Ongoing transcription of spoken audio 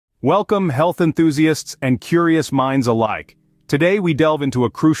Welcome, health enthusiasts and curious minds alike. Today we delve into a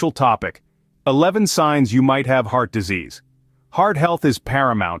crucial topic: 11 signs you might have heart disease. Heart health is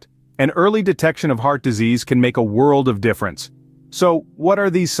paramount, and early detection of heart disease can make a world of difference. So, what are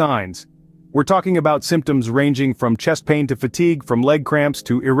these signs? We're talking about symptoms ranging from chest pain to fatigue, from leg cramps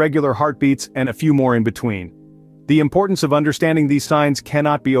to irregular heartbeats, and a few more in between. The importance of understanding these signs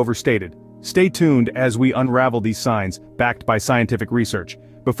cannot be overstated. Stay tuned as we unravel these signs, backed by scientific research.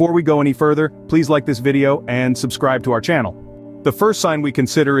 Before we go any further, please like this video and subscribe to our channel. The first sign we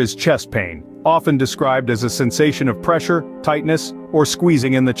consider is chest pain, often described as a sensation of pressure, tightness, or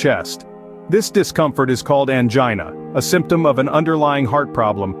squeezing in the chest. This discomfort is called angina, a symptom of an underlying heart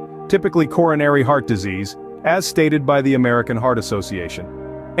problem, typically coronary heart disease, as stated by the American Heart Association.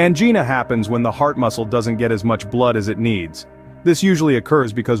 Angina happens when the heart muscle doesn't get as much blood as it needs. This usually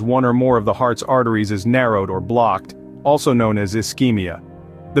occurs because one or more of the heart's arteries is narrowed or blocked, also known as ischemia.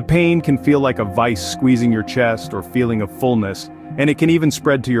 The pain can feel like a vice squeezing your chest or feeling of fullness, and it can even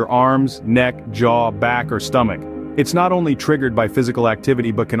spread to your arms, neck, jaw, back, or stomach. It's not only triggered by physical activity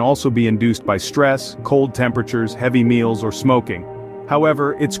but can also be induced by stress, cold temperatures, heavy meals, or smoking.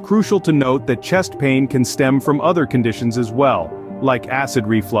 However, it's crucial to note that chest pain can stem from other conditions as well, like acid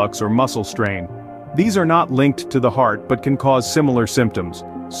reflux or muscle strain. These are not linked to the heart but can cause similar symptoms.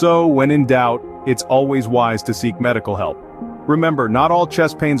 So, when in doubt, it's always wise to seek medical help. Remember, not all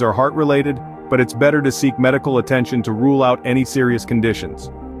chest pains are heart-related, but it's better to seek medical attention to rule out any serious conditions.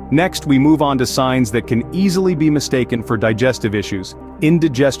 Next, we move on to signs that can easily be mistaken for digestive issues: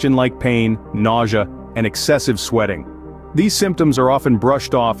 indigestion-like pain, nausea, and excessive sweating. These symptoms are often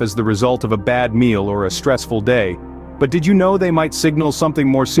brushed off as the result of a bad meal or a stressful day. But did you know they might signal something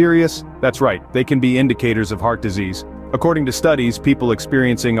more serious? That's right, they can be indicators of heart disease. According to studies, people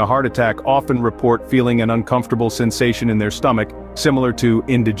experiencing a heart attack often report feeling an uncomfortable sensation in their stomach, similar to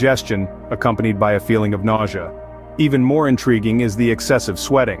indigestion, accompanied by a feeling of nausea. Even more intriguing is the excessive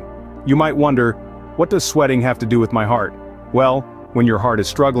sweating. You might wonder, what does sweating have to do with my heart? Well, when your heart is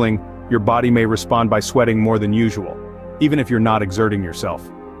struggling, your body may respond by sweating more than usual, even if you're not exerting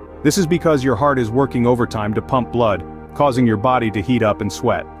yourself. This is because your heart is working overtime to pump blood, causing your body to heat up and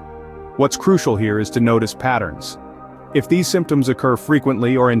sweat. What's crucial here is to notice patterns. If these symptoms occur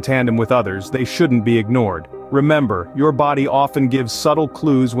frequently or in tandem with others, they shouldn't be ignored. Remember, your body often gives subtle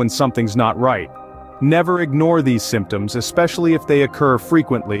clues when something's not right. Never ignore these symptoms, especially if they occur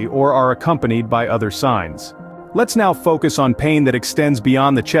frequently or are accompanied by other signs. Let's now focus on pain that extends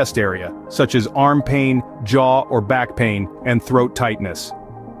beyond the chest area, such as arm pain, jaw or back pain, and throat tightness.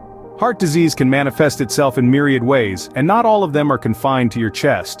 Heart disease can manifest itself in myriad ways, and not all of them are confined to your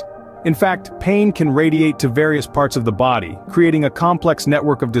chest. In fact, pain can radiate to various parts of the body, creating a complex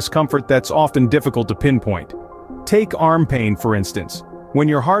network of discomfort that's often difficult to pinpoint. Take arm pain, for instance. When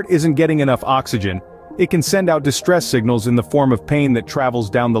your heart isn't getting enough oxygen, it can send out distress signals in the form of pain that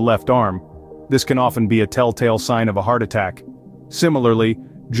travels down the left arm. This can often be a telltale sign of a heart attack. Similarly,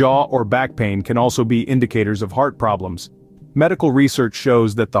 jaw or back pain can also be indicators of heart problems. Medical research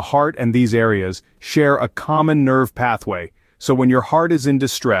shows that the heart and these areas share a common nerve pathway, so when your heart is in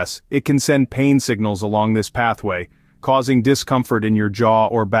distress, it can send pain signals along this pathway, causing discomfort in your jaw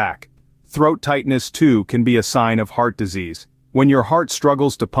or back. Throat tightness too can be a sign of heart disease. When your heart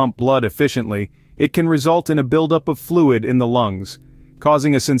struggles to pump blood efficiently, it can result in a buildup of fluid in the lungs,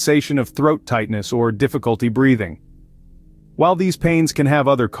 causing a sensation of throat tightness or difficulty breathing. While these pains can have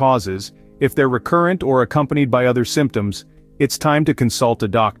other causes, if they're recurrent or accompanied by other symptoms, it's time to consult a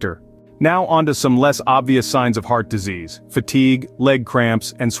doctor. Now onto some less obvious signs of heart disease: fatigue, leg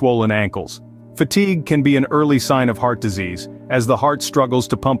cramps, and swollen ankles. Fatigue can be an early sign of heart disease, as the heart struggles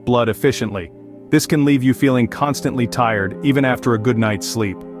to pump blood efficiently. This can leave you feeling constantly tired, even after a good night's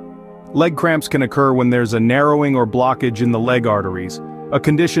sleep. Leg cramps can occur when there's a narrowing or blockage in the leg arteries, a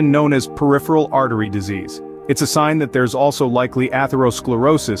condition known as peripheral artery disease. It's a sign that there's also likely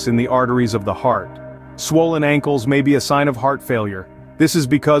atherosclerosis in the arteries of the heart. Swollen ankles may be a sign of heart failure. This is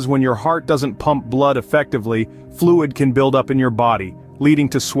because when your heart doesn't pump blood effectively, fluid can build up in your body, leading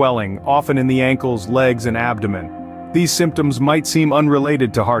to swelling, often in the ankles, legs, and abdomen. These symptoms might seem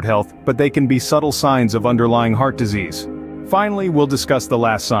unrelated to heart health, but they can be subtle signs of underlying heart disease. Finally, we'll discuss the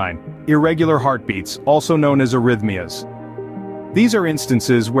last sign: irregular heartbeats, also known as arrhythmias. These are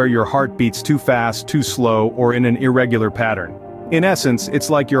instances where your heart beats too fast, too slow, or in an irregular pattern. In essence, it's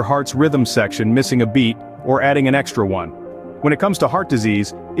like your heart's rhythm section missing a beat, or adding an extra one. When it comes to heart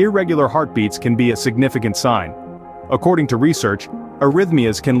disease, irregular heartbeats can be a significant sign. According to research,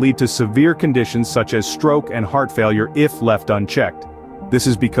 arrhythmias can lead to severe conditions such as stroke and heart failure if left unchecked. This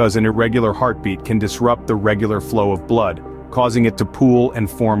is because an irregular heartbeat can disrupt the regular flow of blood, causing it to pool and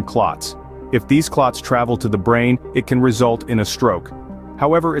form clots. If these clots travel to the brain, it can result in a stroke.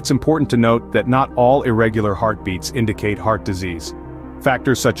 However, it's important to note that not all irregular heartbeats indicate heart disease.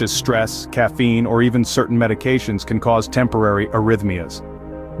 Factors such as stress, caffeine, or even certain medications can cause temporary arrhythmias.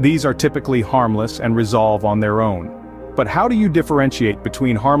 These are typically harmless and resolve on their own. But how do you differentiate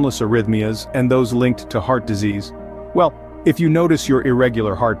between harmless arrhythmias and those linked to heart disease? Well, if you notice your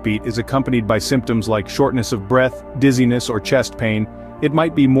irregular heartbeat is accompanied by symptoms like shortness of breath, dizziness, or chest pain, it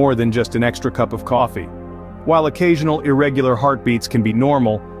might be more than just an extra cup of coffee. While occasional irregular heartbeats can be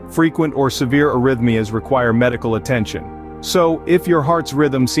normal, frequent or severe arrhythmias require medical attention. So, if your heart's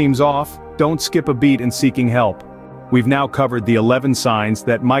rhythm seems off, don't skip a beat in seeking help. We've now covered the 11 signs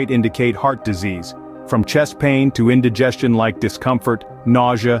that might indicate heart disease, from chest pain to indigestion-like discomfort,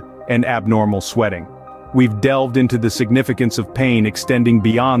 nausea, and abnormal sweating. We've delved into the significance of pain extending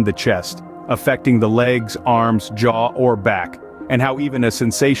beyond the chest, affecting the legs, arms, jaw, or back, and how even a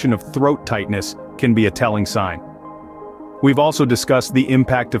sensation of throat tightness can be a telling sign. We've also discussed the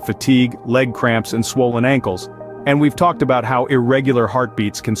impact of fatigue, leg cramps, and swollen ankles, and we've talked about how irregular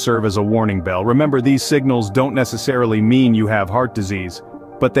heartbeats can serve as a warning bell. Remember, these signals don't necessarily mean you have heart disease,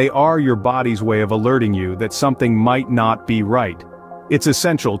 but they are your body's way of alerting you that something might not be right. It's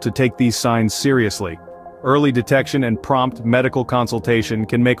essential to take these signs seriously. Early detection and prompt medical consultation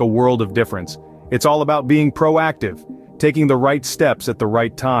can make a world of difference. It's all about being proactive, taking the right steps at the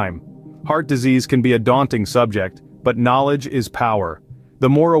right time. Heart disease can be a daunting subject, but knowledge is power. The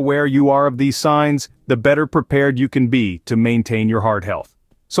more aware you are of these signs, the better prepared you can be to maintain your heart health.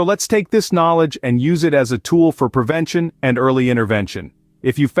 So let's take this knowledge and use it as a tool for prevention and early intervention.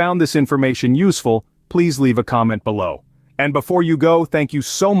 If you found this information useful, please leave a comment below. And before you go, thank you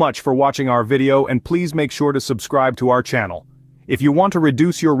so much for watching our video, and please make sure to subscribe to our channel. If you want to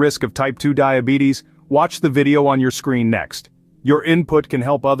reduce your risk of type 2 diabetes, watch the video on your screen next. Your input can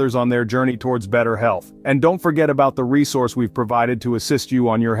help others on their journey towards better health. And don't forget about the resource we've provided to assist you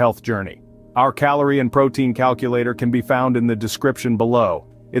on your health journey. Our calorie and protein calculator can be found in the description below.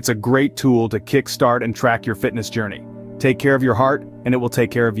 It's a great tool to kickstart and track your fitness journey. Take care of your heart, and it will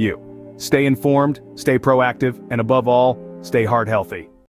take care of you. Stay informed, stay proactive, and above all, stay heart healthy.